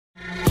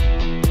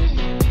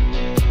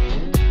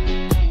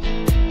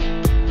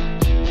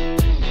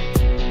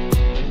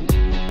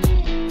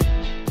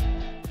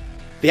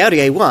The Audi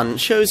A1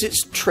 shows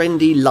its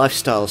trendy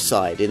lifestyle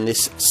side in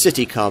this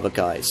Citycarver,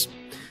 guys.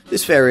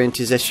 This variant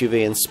is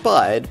SUV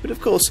inspired, but of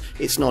course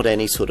it's not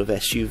any sort of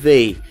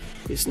SUV.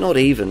 It's not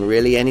even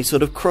really any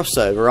sort of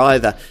crossover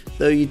either,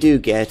 though you do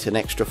get an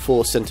extra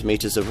 4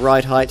 centimeters of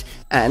ride height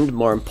and,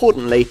 more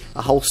importantly,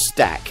 a whole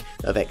stack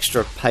of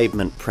extra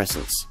pavement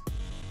presence.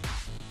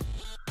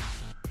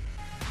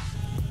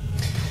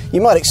 You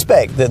might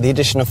expect that the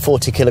addition of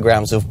 40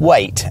 kilograms of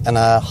weight and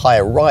a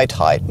higher ride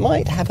height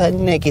might have a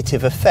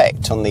negative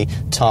effect on the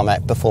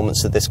tarmac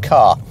performance of this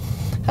car.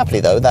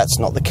 Happily though, that's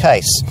not the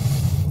case.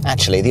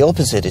 Actually, the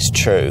opposite is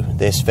true.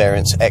 This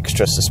variant's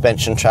extra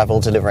suspension travel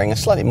delivering a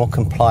slightly more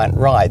compliant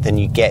ride than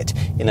you get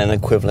in an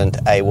equivalent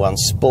A1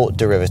 Sport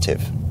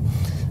derivative.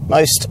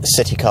 Most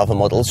Citycarver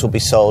models will be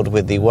sold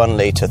with the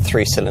 1-litre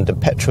 3-cylinder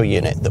petrol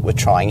unit that we're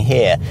trying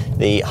here,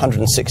 the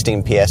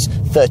 116 PS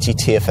 30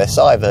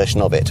 TFSI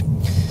version of it.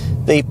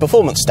 The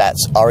performance stats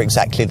are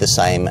exactly the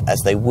same as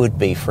they would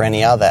be for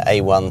any other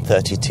A1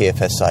 30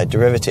 TFSI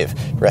derivative.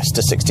 Rest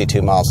to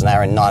 62 miles an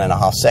hour in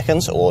 9.5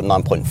 seconds, or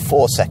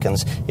 9.4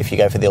 seconds if you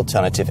go for the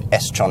alternative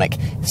S-tronic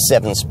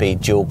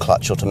 7-speed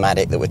dual-clutch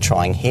automatic that we're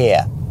trying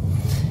here.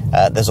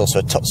 There's also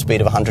a top speed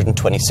of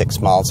 126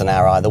 miles an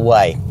hour either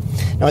way.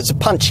 Now, it's a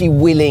punchy,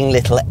 wheeling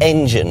little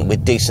engine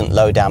with decent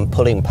low-down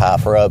pulling power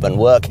for urban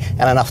work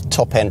and enough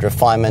top-end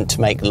refinement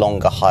to make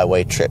longer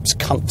highway trips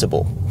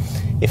comfortable.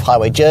 If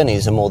highway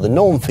journeys are more the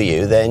norm for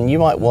you, then you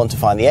might want to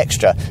find the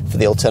extra for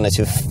the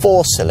alternative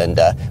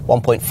 4-cylinder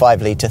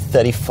 1.5-litre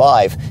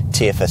 35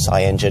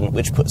 TFSI engine,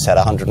 which puts out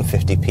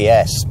 150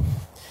 PS.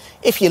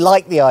 If you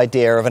like the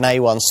idea of an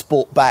A1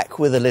 Sportback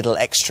with a little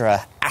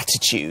extra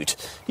attitude,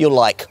 you'll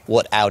like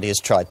what Audi has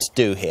tried to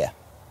do here.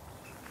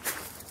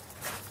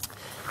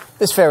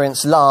 This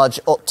variant's large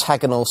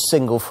octagonal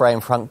single-frame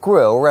front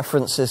grille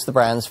references the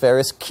brand's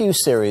various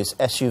Q-Series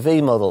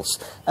SUV models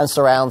and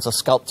surrounds a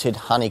sculpted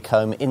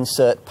honeycomb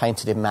insert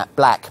painted in matte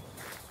black.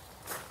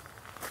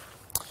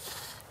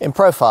 In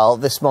profile,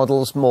 this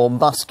model's more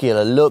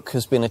muscular look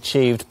has been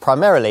achieved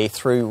primarily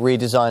through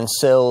redesigned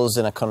sills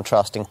in a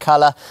contrasting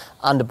colour,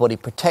 underbody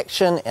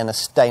protection in a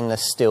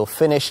stainless steel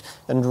finish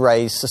and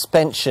raised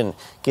suspension,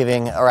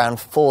 giving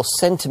around 4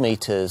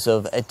 centimetres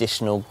of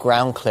additional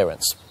ground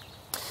clearance.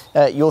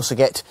 You also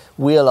get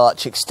wheel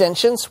arch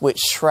extensions which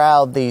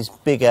shroud these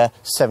bigger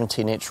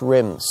 17-inch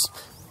rims.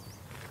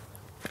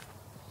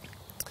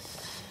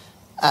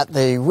 At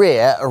the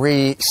rear, a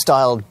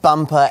restyled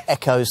bumper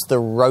echoes the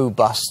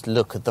robust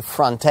look of the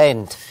front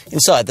end.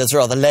 Inside, there's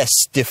rather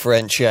less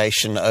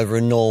differentiation over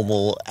a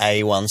normal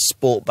A1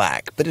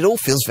 Sportback, but it all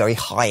feels very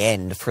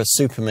high-end for a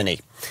Super Mini.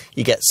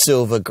 You get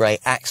silver grey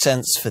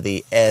accents for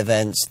the air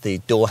vents, the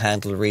door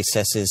handle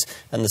recesses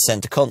and the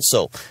centre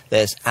console.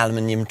 There's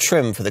aluminium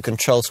trim for the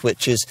control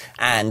switches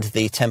and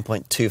the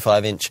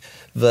 10.25-inch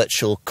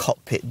virtual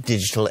cockpit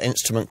digital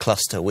instrument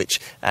cluster, which,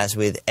 as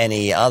with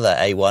any other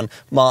A1,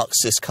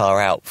 marks this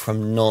car out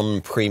from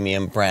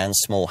non-premium brand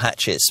small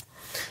hatches.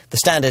 The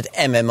standard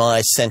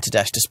MMI centre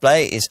dash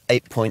display is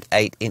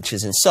 8.8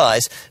 inches in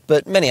size,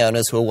 but many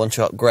owners will want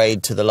to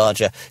upgrade to the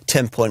larger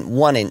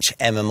 10.1-inch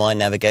MMI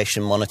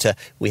navigation monitor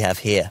we have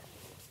here.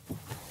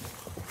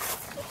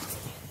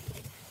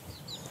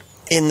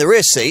 In the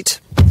rear seat,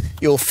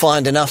 you'll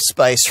find enough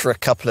space for a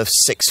couple of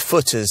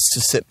 6-footers to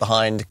sit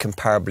behind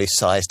comparably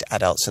sized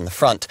adults in the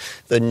front.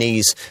 The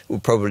knees will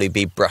probably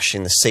be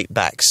brushing the seat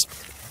backs.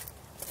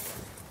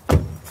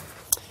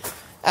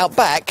 Out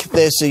back,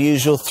 there's the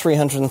usual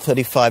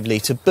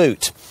 335-litre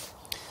boot.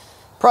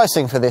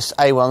 Pricing for this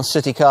A1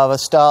 Citycarver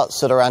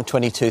starts at around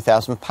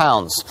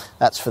 £22,000.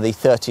 That's for the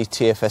 30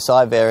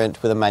 TFSI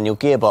variant with a manual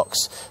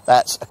gearbox.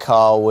 That's a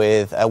car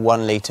with a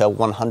 1-litre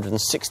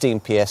 116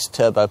 PS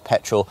turbo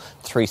petrol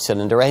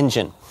 3-cylinder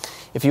engine.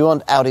 If you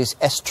want Audi's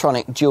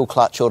S-tronic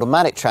dual-clutch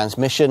automatic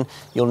transmission,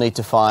 you'll need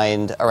to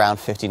find around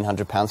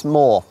 £1,500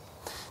 more.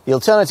 The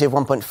alternative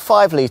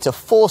 1.5-litre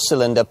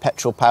 4-cylinder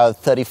petrol-powered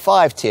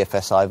 35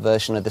 TFSI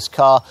version of this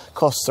car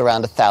costs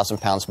around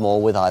 £1,000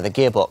 more with either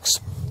gearbox.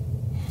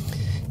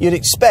 You'd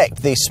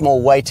expect the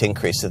small weight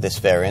increase of this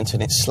variant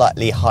and its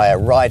slightly higher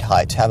ride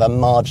height to have a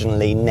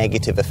marginally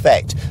negative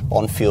effect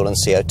on fuel and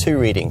CO2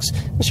 readings.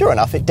 And sure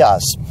enough, it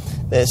does.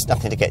 There's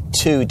nothing to get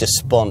too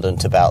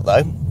despondent about,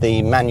 though.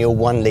 The manual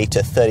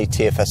 1-litre 30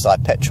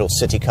 TFSI petrol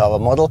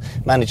Citycarver model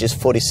manages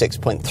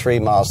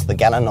 46.3 miles to the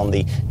gallon on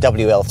the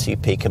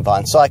WLTP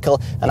combined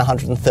cycle and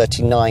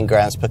 139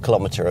 grams per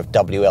kilometre of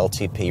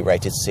WLTP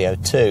rated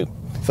CO2.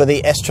 For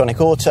the S-tronic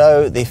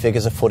Auto, the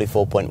figures are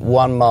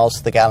 44.1 miles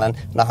to the gallon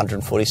and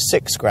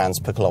 146 grams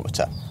per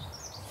kilometre.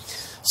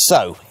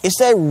 So, is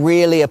there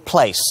really a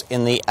place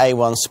in the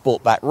A1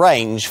 Sportback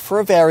range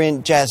for a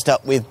variant jazzed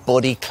up with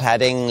body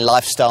cladding,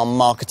 lifestyle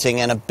marketing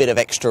and a bit of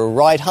extra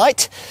ride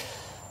height?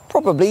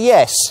 Probably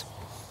yes.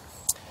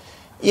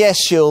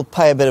 Yes, you'll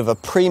pay a bit of a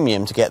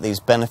premium to get these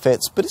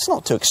benefits, but it's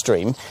not too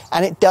extreme,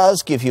 and it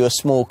does give you a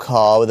small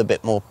car with a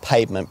bit more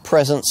pavement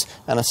presence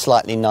and a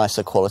slightly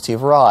nicer quality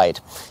of ride.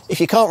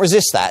 If you can't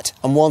resist that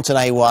and want an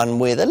A1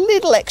 with a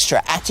little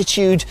extra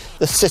attitude,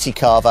 the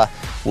Citycarver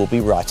will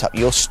be right up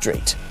your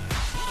street.